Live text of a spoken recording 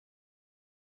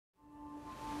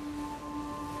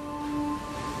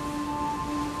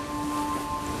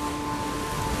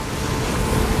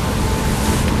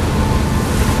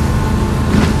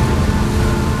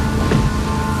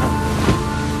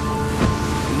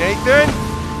Nathan?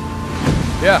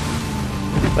 Yeah.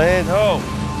 Land ho.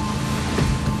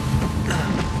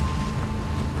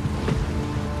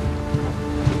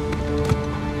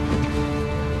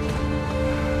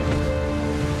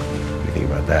 What do you think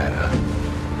about that, huh?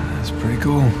 That's pretty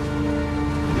cool.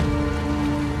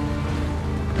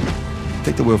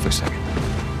 Take the wheel for a second.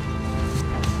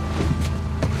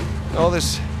 All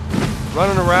this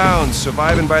running around,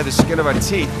 surviving by the skin of our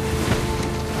teeth.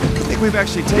 I think we've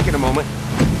actually taken a moment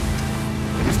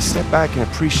to step back and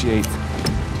appreciate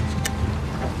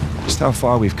just how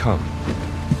far we've come.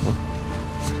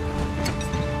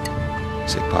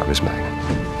 Sic parvis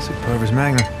magna. Sic parvis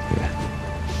magna. Yeah.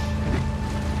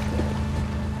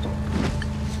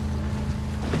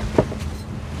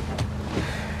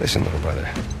 Listen, little brother.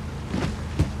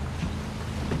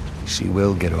 She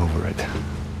will get over it.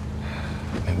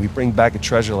 And we bring back a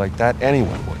treasure like that,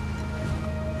 anyone would.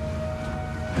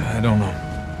 I don't know.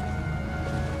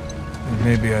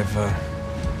 Maybe I've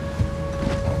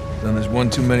done this one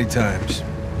too many times.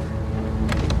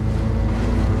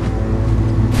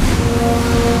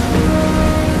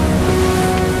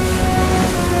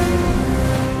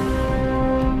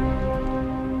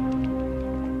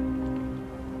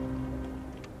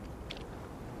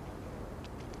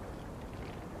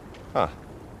 Huh.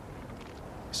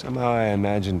 Somehow I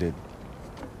imagined it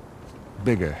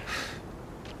bigger.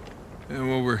 Yeah,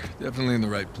 well, we're definitely in the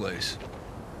right place.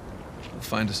 We'll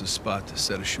find us a spot to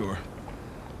set ashore.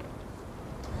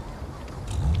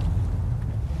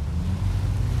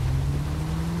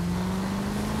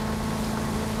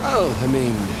 Well, I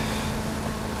mean,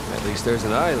 at least there's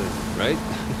an island, right?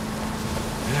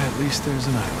 Yeah, at least there's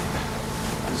an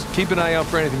island. Just keep an eye out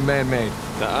for anything man-made.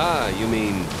 Ah, you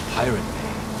mean pirate-made.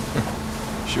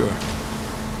 Sure.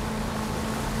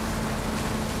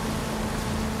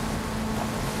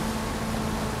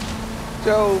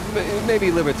 So,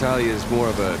 maybe Libertalia is more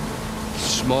of a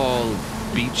small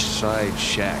beachside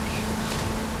shack.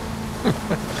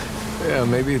 Yeah,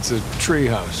 maybe it's a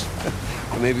treehouse.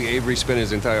 Or maybe Avery spent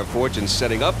his entire fortune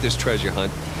setting up this treasure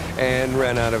hunt and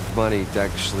ran out of money to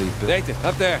actually build. Nathan,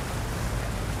 up there!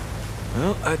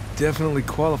 Well, that definitely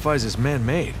qualifies as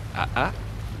man-made.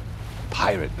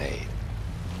 Pirate-made.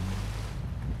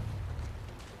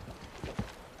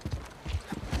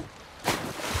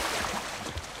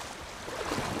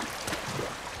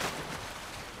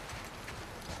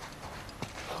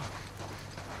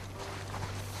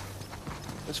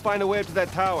 Let's find a way up to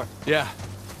that tower. Yeah.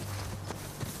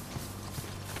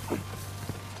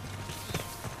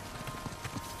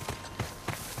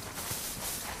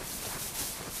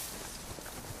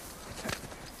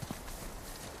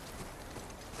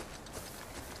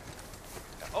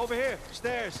 Over here,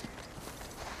 stairs.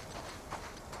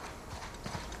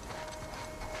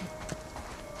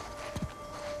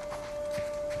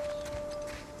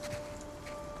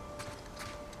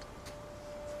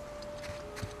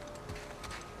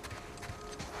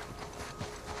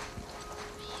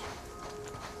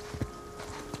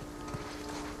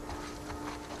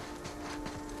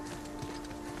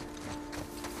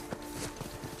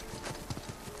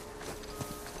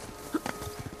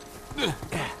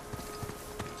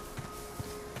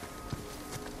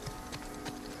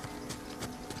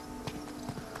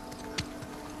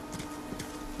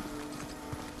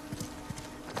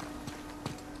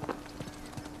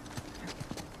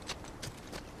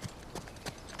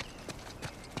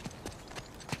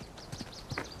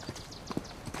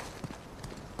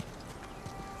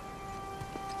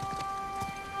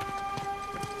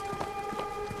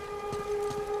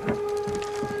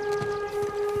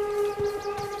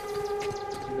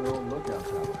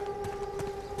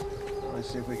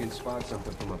 See if we can spot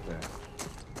something from up there.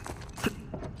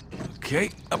 Okay,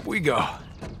 up we go.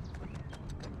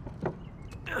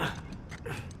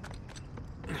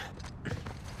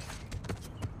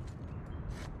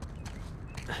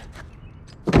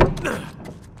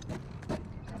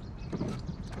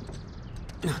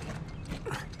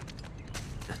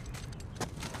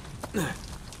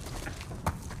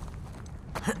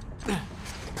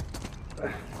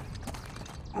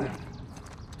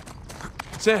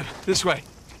 Sam, this way.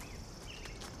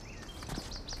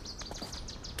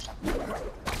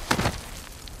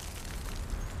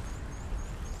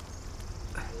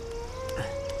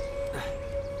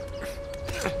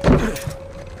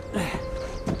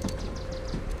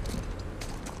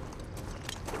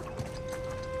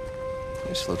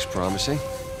 This looks promising.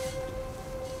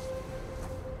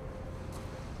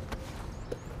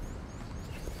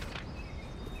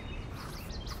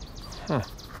 Huh.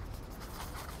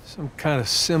 Some kind of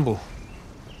symbol.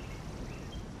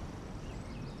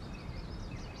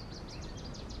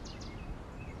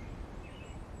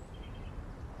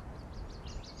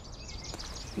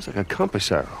 Looks like a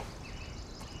compass arrow.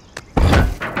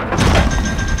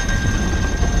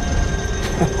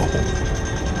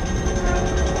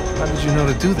 How did you know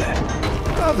to do that?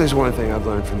 Well, there's one thing I've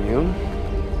learned from you.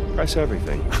 Press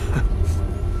everything.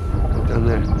 Down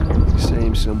there.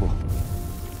 Same symbol.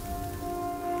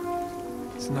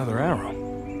 It's another arrow.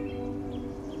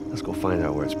 Let's go find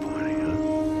out where it's pointing, huh?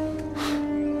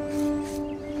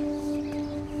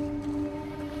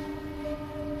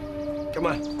 Come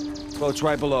on. Boat's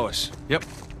right below us. Yep.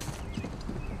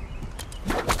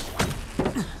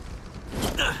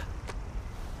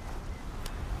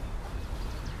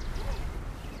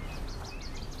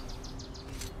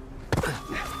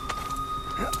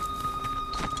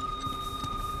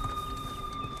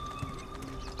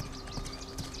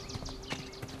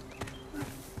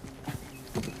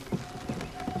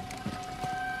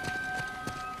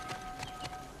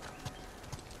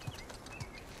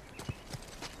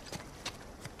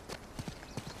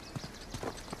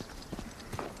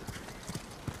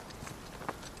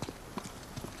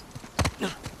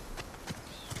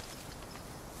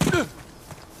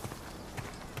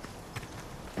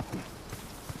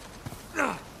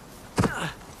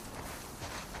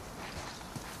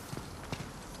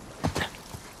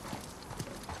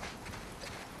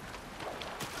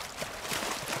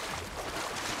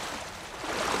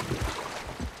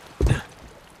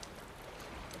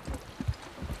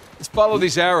 Follow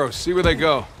these arrows, see where they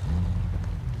go.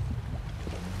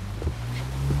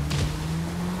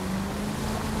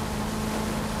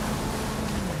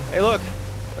 Hey, look.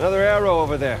 Another arrow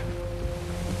over there.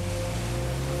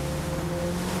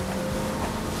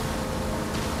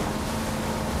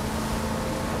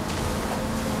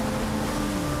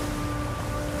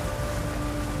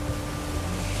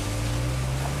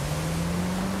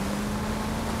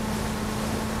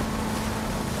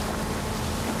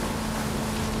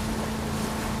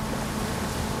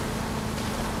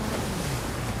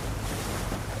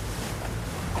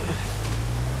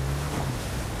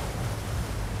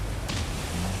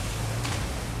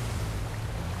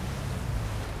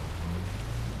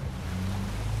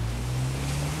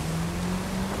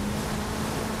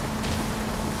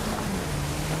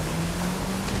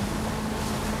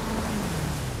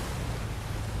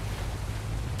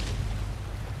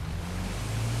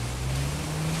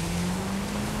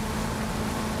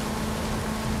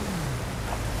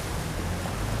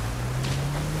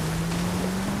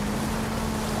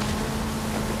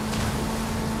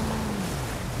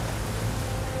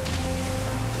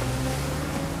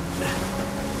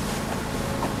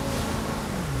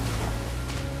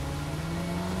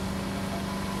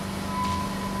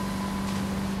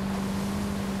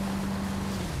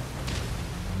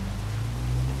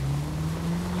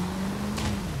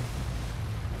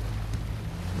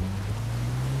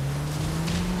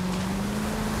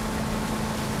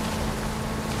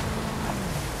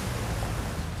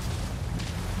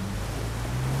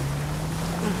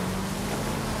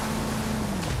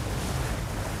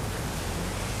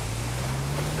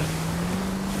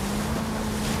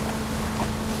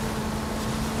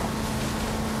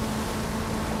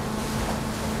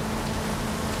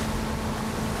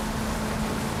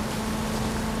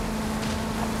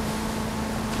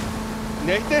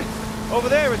 Nathan? Over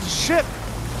there, it's a ship.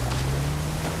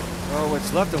 Oh,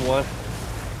 what's left of one.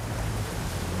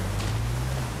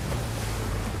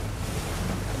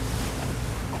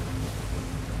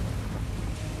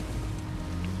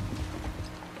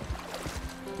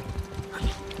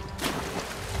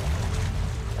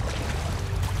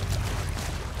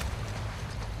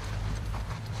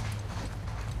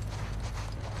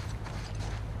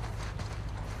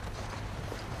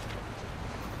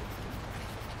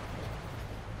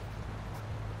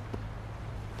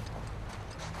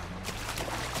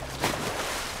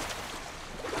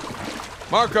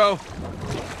 Marco!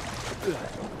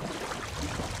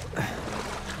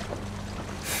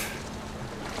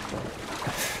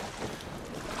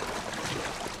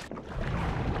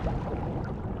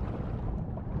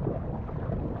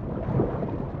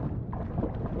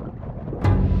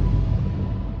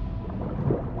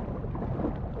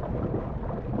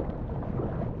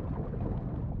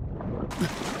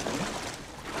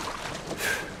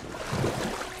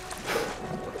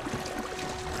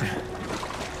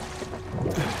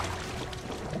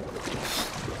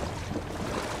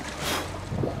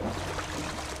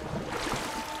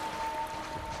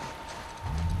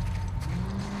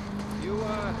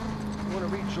 Want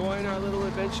to rejoin our little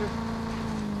adventure?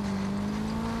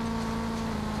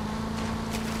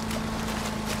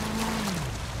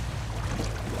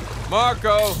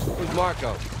 Marco! Who's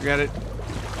Marco? Forget it.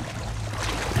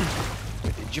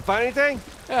 Did you find anything?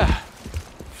 Yeah.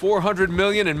 400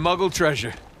 million in Muggle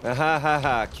treasure. Ha ha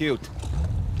ha, cute.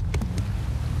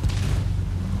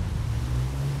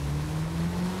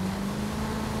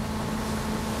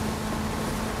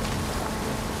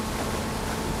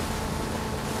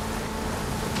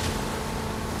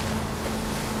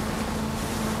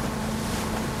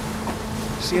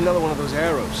 See another one of those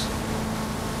arrows.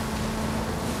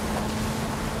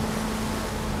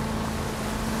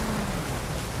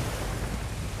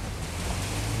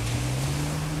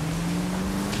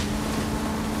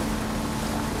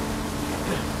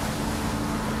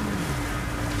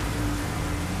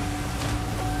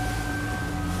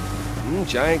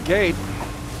 Giant gate.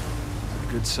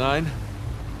 Good sign.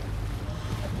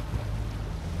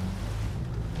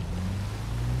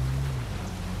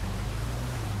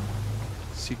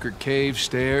 Secret cave,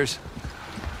 stairs.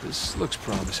 This looks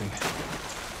promising.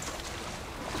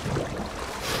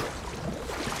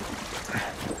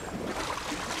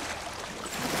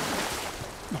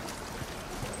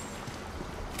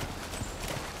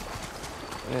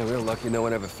 Man, we're lucky no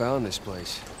one ever found this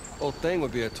place. Whole thing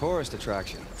would be a tourist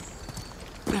attraction.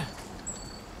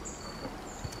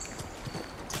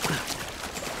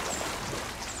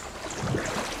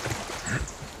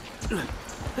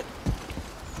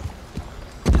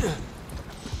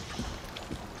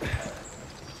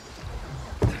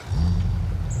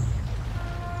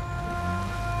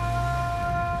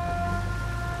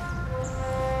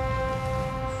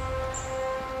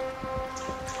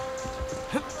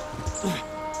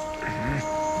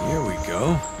 Here we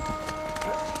go.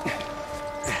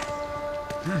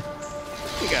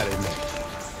 You gotta admit,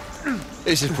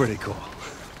 this is pretty cool.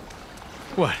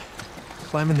 What?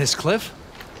 Climbing this cliff?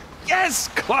 Yes!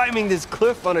 Climbing this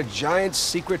cliff on a giant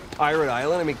secret pirate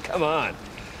island? I mean, come on.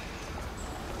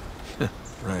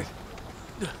 Right.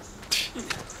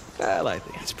 Well, I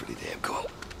think it's pretty damn cool.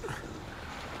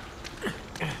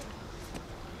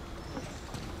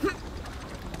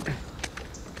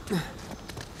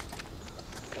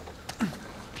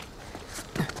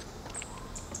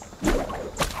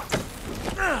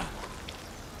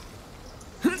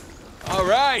 All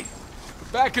right.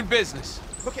 Back in business.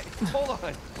 Okay, hold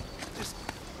on. Just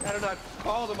gotta not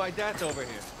call to my dad's over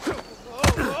here.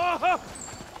 Oh,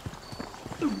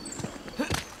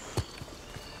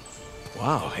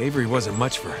 Wow, Avery wasn't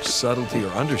much for subtlety or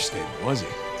understatement, was he?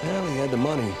 Well, he had the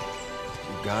money.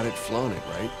 You got it, flown it,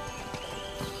 right?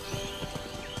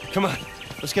 Come on,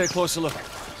 let's get a closer look.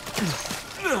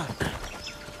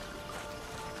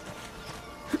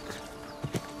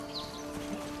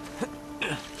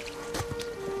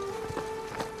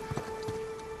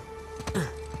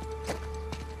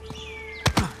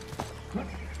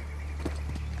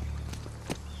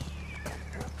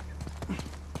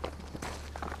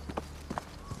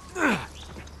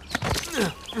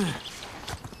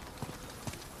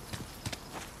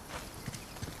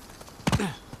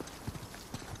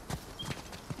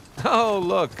 Oh,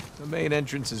 look. The main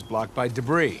entrance is blocked by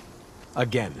debris.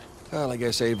 Again. Well, I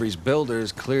guess Avery's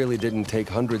builders clearly didn't take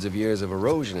hundreds of years of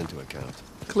erosion into account.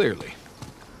 Clearly.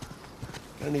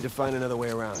 Gonna need to find another way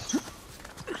around.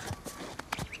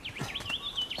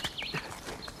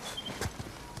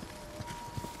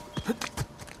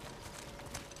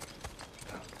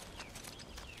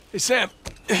 Hey, Sam.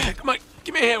 Come on,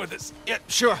 give me a hand with this. Yeah,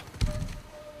 sure.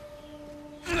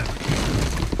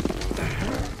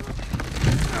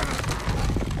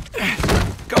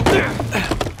 Go.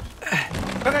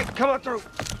 Okay, come on through.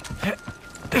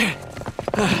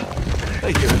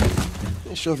 Thank you.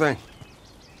 Yeah, sure thing.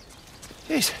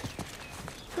 Jeez.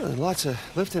 Well, lots of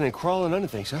lifting and crawling under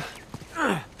things,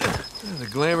 huh? The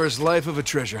glamorous life of a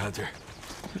treasure hunter.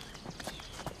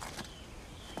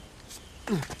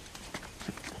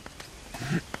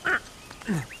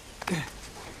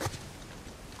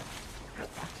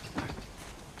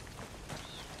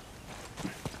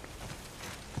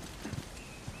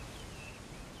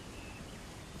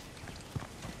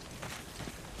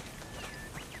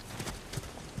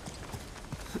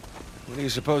 What do you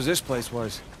suppose this place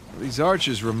was? These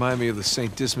arches remind me of the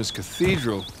St. Dismas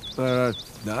Cathedral, but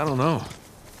I don't know.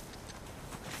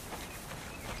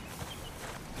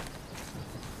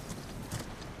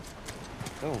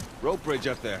 Oh, rope bridge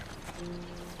up there.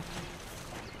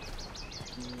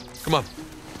 Come on.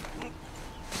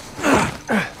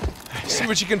 See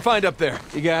what you can find up there.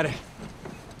 You got it.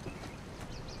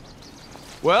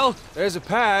 Well? There's a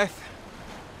path,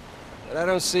 but I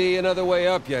don't see another way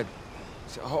up yet.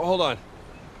 So, hold on.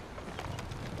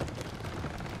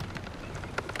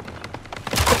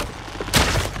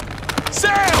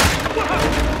 Sam!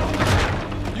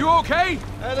 You okay?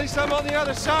 At least I'm on the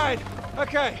other side.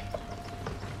 Okay.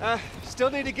 Still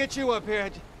need to get you up here.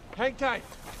 Hang tight.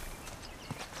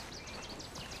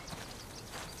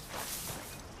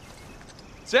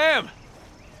 Sam!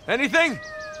 Anything?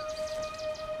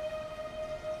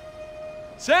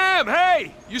 Sam,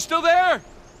 hey! You still there?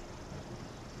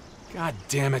 God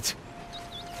damn it.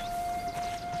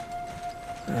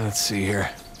 Let's see here.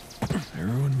 I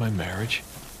ruined my marriage.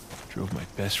 Drove my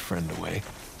best friend away.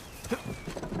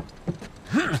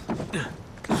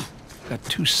 Got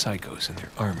 2 psychos in their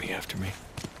army after me.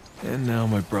 And now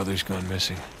my brother's gone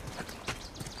missing.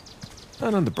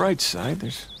 Not on the bright side,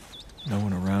 there's no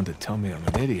one around to tell me I'm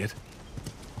an idiot.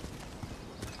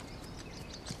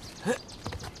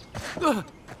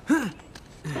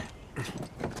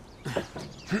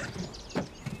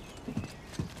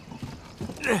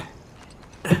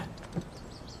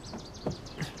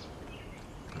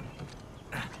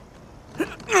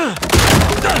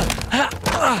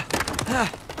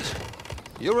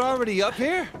 You're already up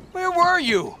here? Where were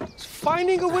you?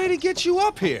 Finding a way to get you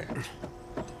up here.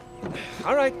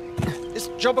 All right,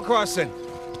 just jump across then.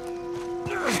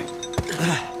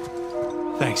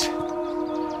 Thanks.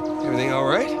 Everything all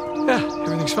right? Yeah,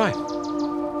 everything's fine.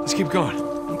 Let's keep going.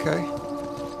 Okay.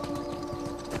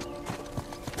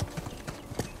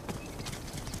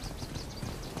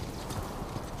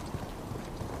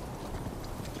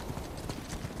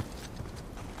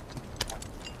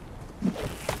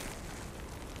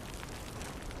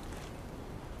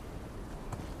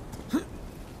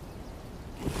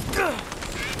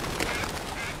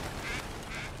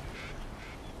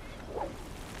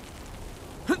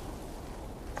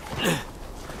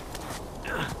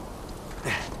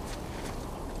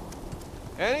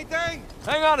 Anything?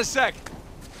 Hang on a sec.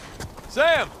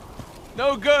 Sam!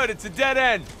 No good, it's a dead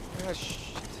end. Ah, shit.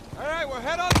 All right, well,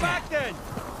 head on back then.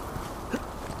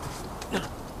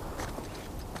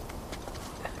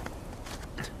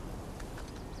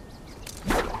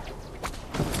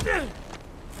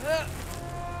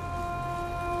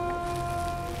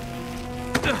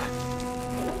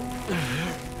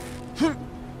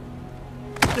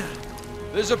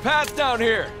 There's a path down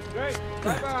here. Great,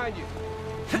 right behind you.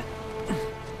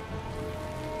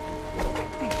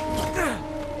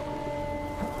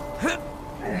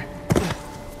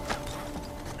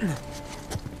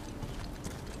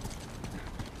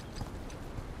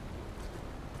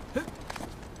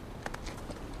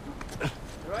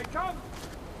 Here I come.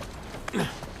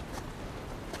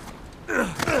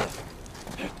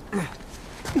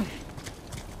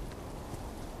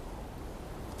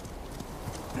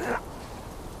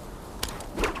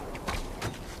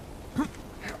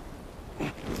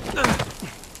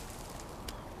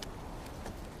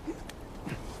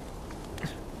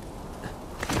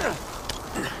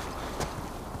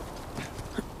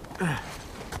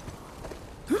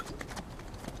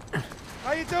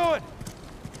 How you doing?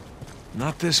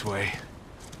 Not this way.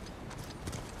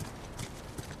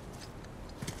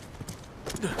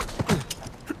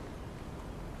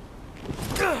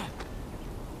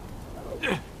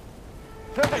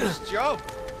 Nice jump.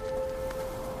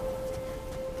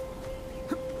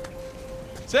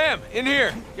 Sam, in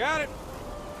here. Got it.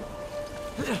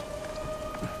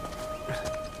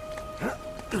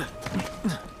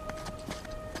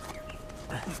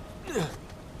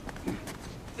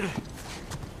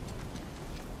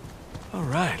 All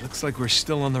right, looks like we're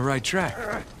still on the right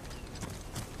track.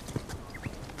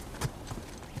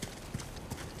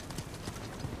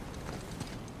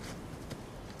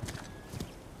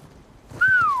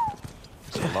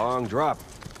 It's a long drop.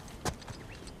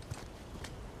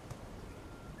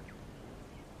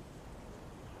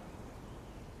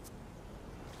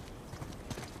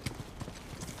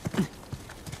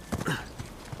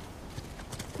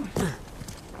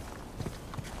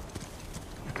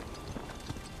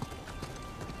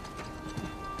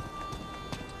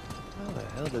 How the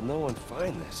hell did no one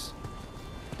find this?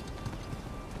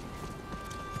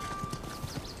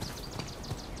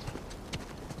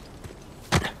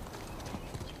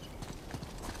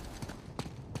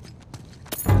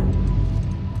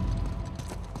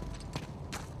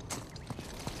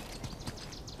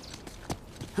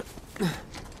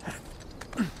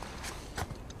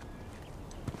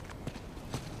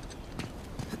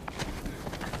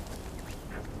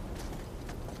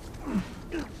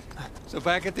 So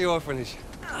back at the orphanage,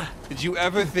 did you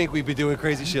ever think we'd be doing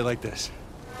crazy shit like this?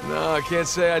 No, I can't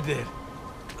say I did.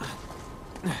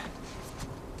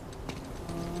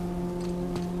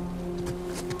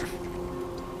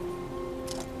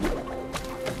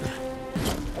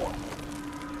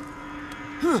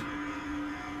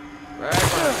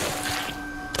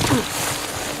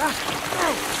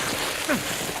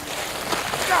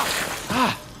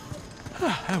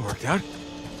 That worked out.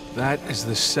 That is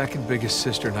the second biggest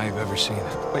cistern I've ever seen.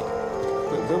 Wait,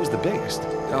 where was the biggest?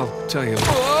 I'll tell you.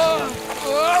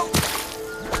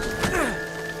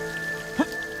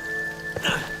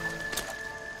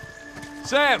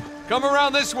 Sam, come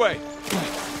around this way.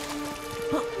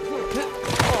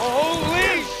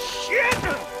 Holy shit!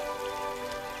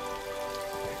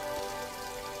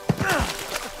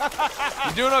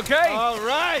 You doing okay? All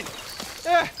right.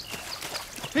 Yeah.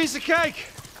 Piece of cake.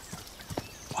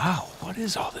 Wow, what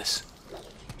is all this?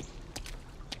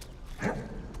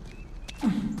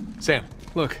 Sam,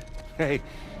 look. Hey,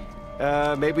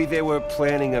 maybe they were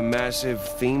planning a massive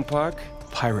theme park?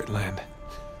 Pirate land.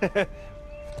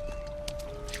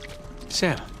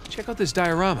 Sam, check out this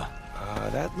diorama.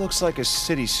 That looks like a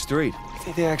city street. You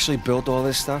think they actually built all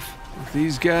this stuff? With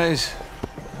these guys,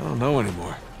 I don't know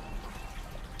anymore.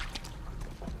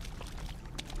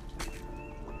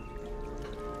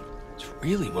 It's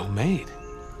really well made.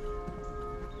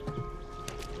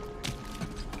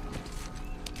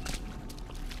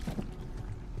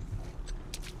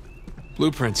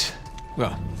 Blueprints.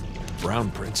 Well,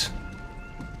 brown prints.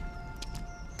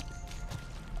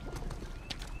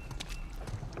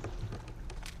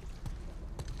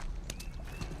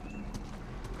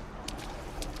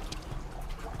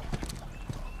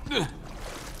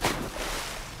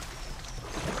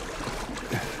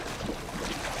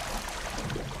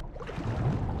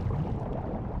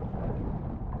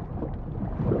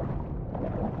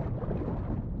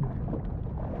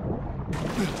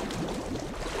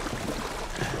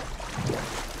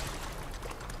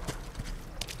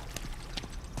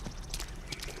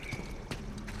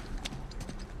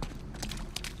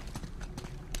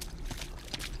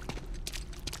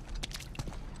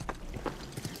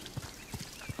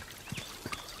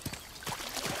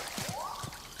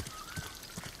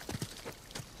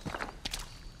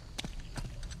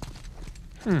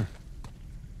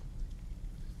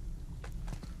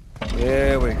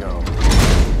 There we go.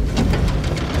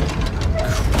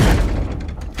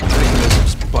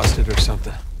 Mechanism's busted or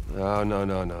something. No.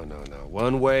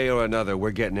 One way or another, we're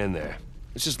getting in there.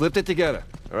 Let's just lift it together,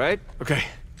 all right? Okay.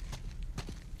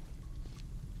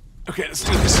 Okay, let's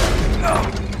do this. Oh,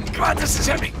 God, this is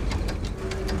heavy.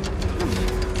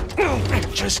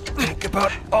 Just think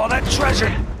about all that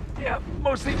treasure. Yeah,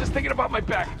 mostly just thinking about my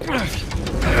back.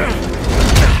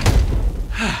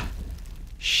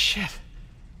 Shit.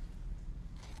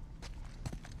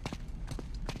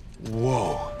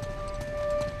 Whoa.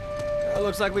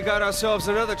 Looks like we got ourselves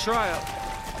another tryout.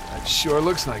 That sure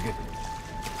looks like it.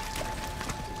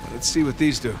 Let's see what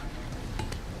these do.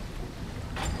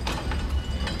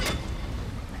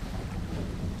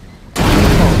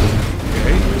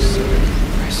 Okay, so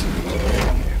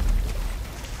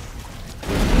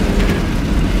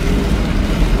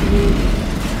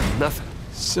Nothing.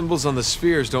 symbols on the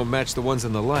spheres don't match the ones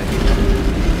in the light.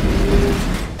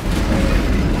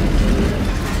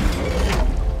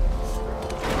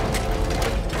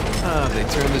 Ah, they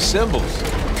turn the symbols.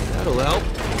 That'll help.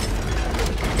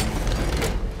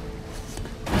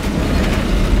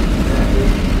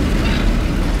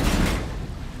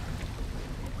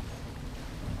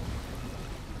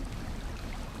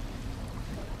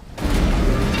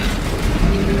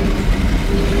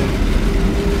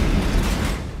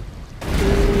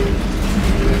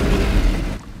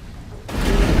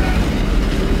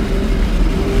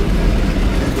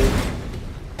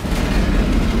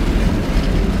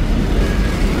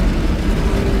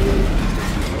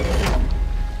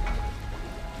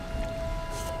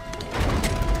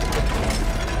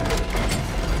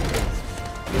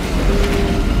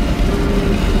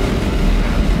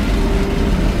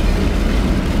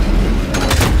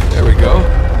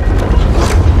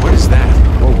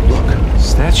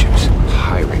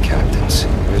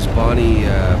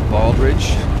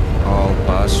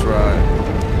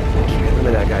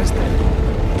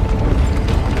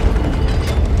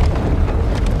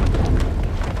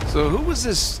 So who was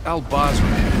this Al-Basra?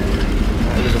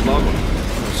 He was a Mongol. One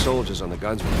of the soldiers on the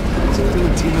guns. What's he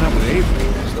doing teaming up with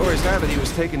Avery? Stories have it he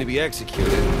was taken to be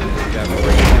executed. He got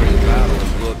framed during the battle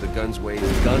and blew up the Gunsway's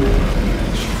gun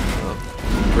range. Well,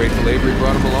 grateful Avery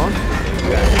brought him along?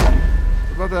 Yeah.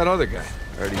 What about that other guy?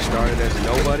 Heard he started as a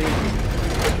nobody.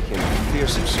 Became a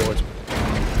fearsome swordsman.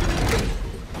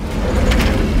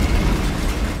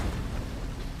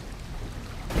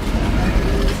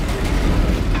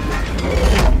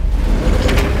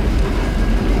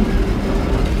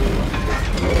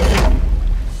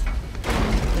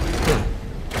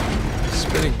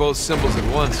 Both symbols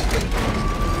at once.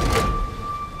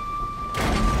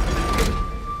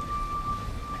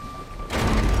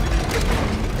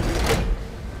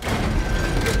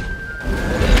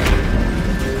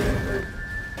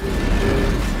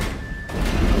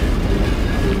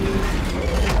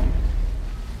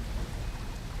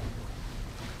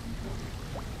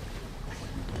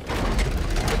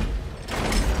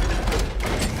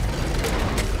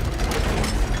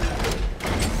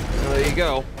 you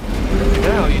go.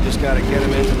 Now you just gotta get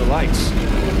him into the lights.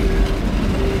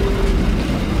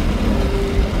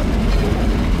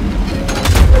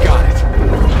 Got it.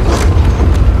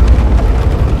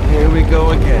 Here we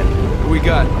go again. Who we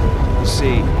got? Let's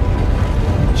see.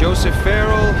 Joseph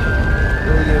Farrell,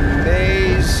 William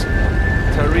Mays,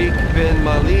 Tariq bin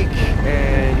Malik,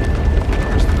 and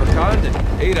Christopher Condon.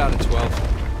 8 out of 12.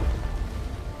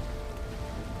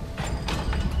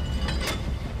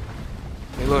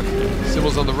 Hey, look.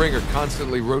 Symbols on the ring are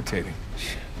constantly rotating.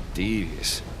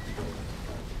 Devious.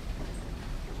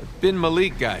 That Bin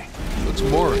Malik guy. Looks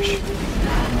Moorish.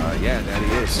 Yeah, that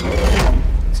he is.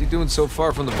 What's he doing so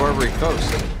far from the Barbary Coast?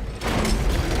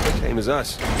 Same as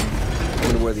us. I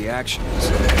wonder where the action is.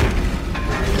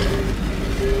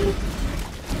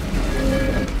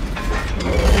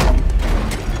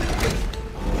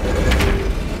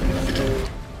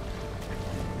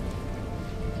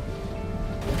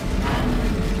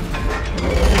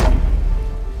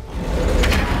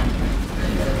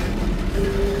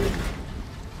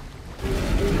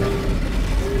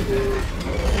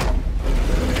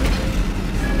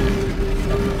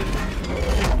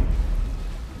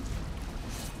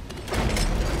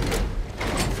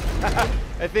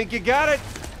 I think you got it.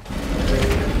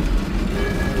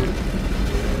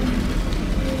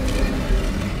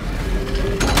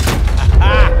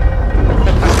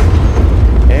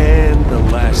 And the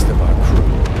last of our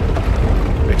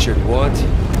crew. Richard Want,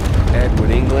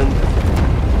 Edward England,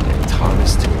 and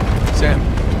Thomas Too. Sam,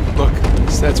 look.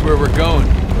 That's where we're going.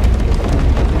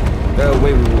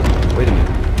 Wait a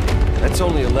minute. That's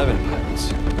only 11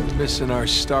 pilots. We're missing our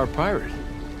star pirate.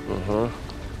 Uh-huh.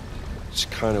 It's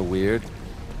kind of weird.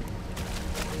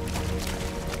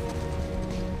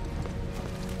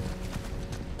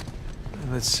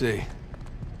 Let's see.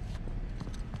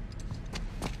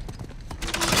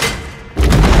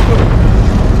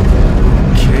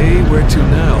 Okay, where to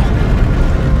now?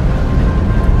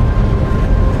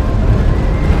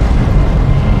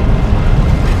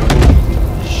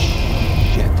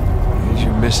 Shit. There's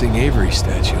your missing Avery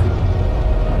statue.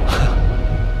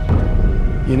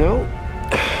 You know,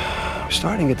 I'm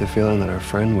starting to get the feeling that our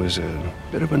friend was a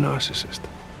bit of a narcissist.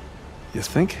 You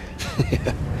think?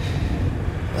 Yeah.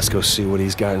 Let's go see what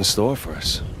he's got in store for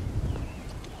us.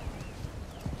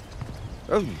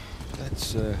 Oh,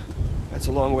 that's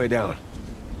a long way down.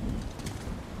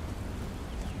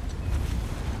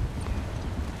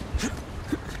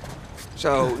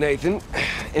 So, Nathan,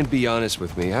 and be honest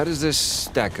with me, how does this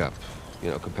stack up, you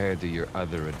know, compared to your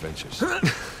other adventures?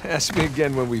 Ask me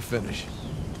again when we finish.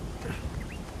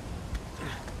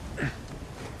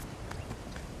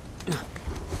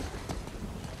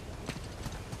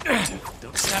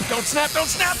 Don't snap, don't snap, don't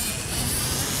snap!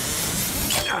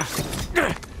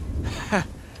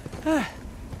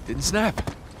 Didn't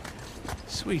snap.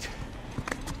 Sweet.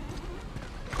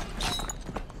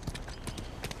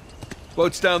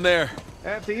 Boat's down there.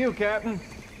 After you, Captain.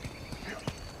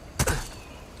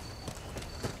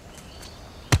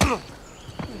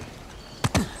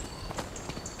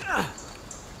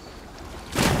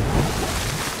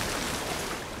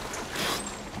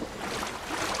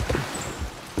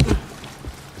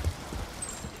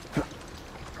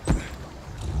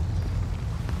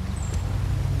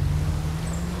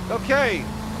 Okay.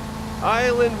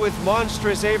 Island with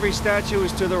monstrous Avery statue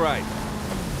is to the right.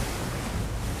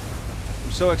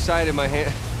 I'm so excited, my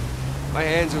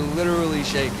hands are literally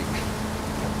shaking.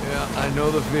 Yeah, I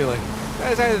know the feeling.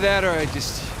 It's either that or I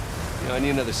just, you know, I need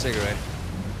another cigarette.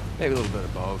 Maybe a little bit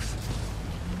of both.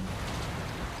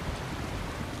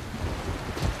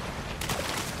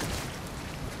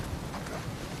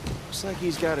 Looks like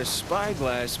he's got a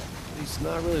spyglass, but he's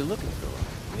not really looking through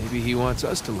it. Maybe he wants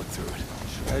us to look through it.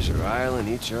 Treasure Island,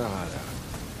 eat your heart out.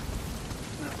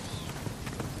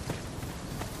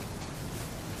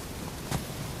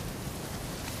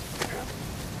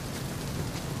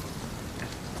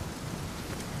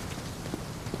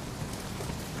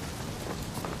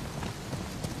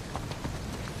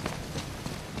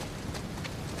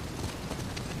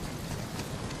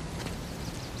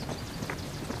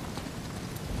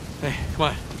 Hey, come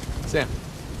on. Sam.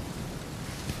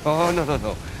 Oh,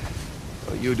 no.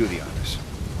 Oh, you do the honors.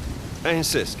 I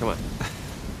insist, come on.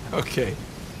 Okay.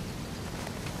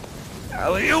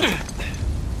 Alley-oop!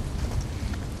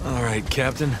 All right,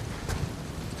 Captain.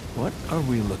 What are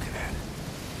we looking at?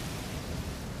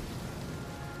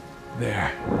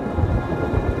 There.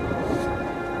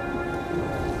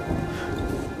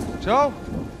 So?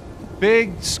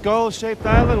 Big skull-shaped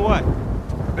island, what?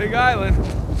 Big island.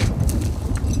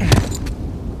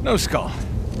 No skull.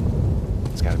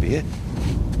 It's gotta be it.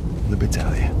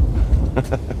 Libertalia.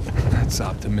 That's That's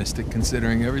optimistic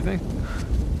considering everything.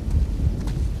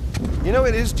 You know,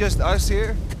 it is just us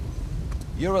here.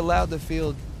 You're allowed to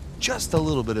feel just a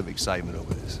little bit of excitement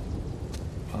over this.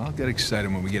 I'll get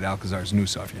excited when we get Alcazar's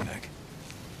noose off your neck.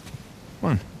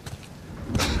 Come on.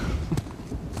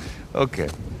 Okay.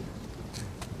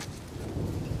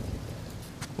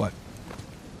 What?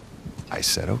 I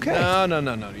said okay.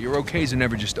 No. Your okays are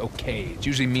never just okay. It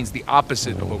usually means the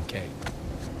opposite of okay.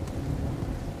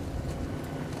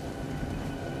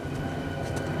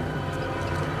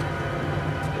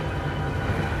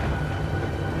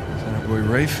 Is that our boy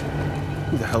Rafe?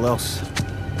 Who the hell else?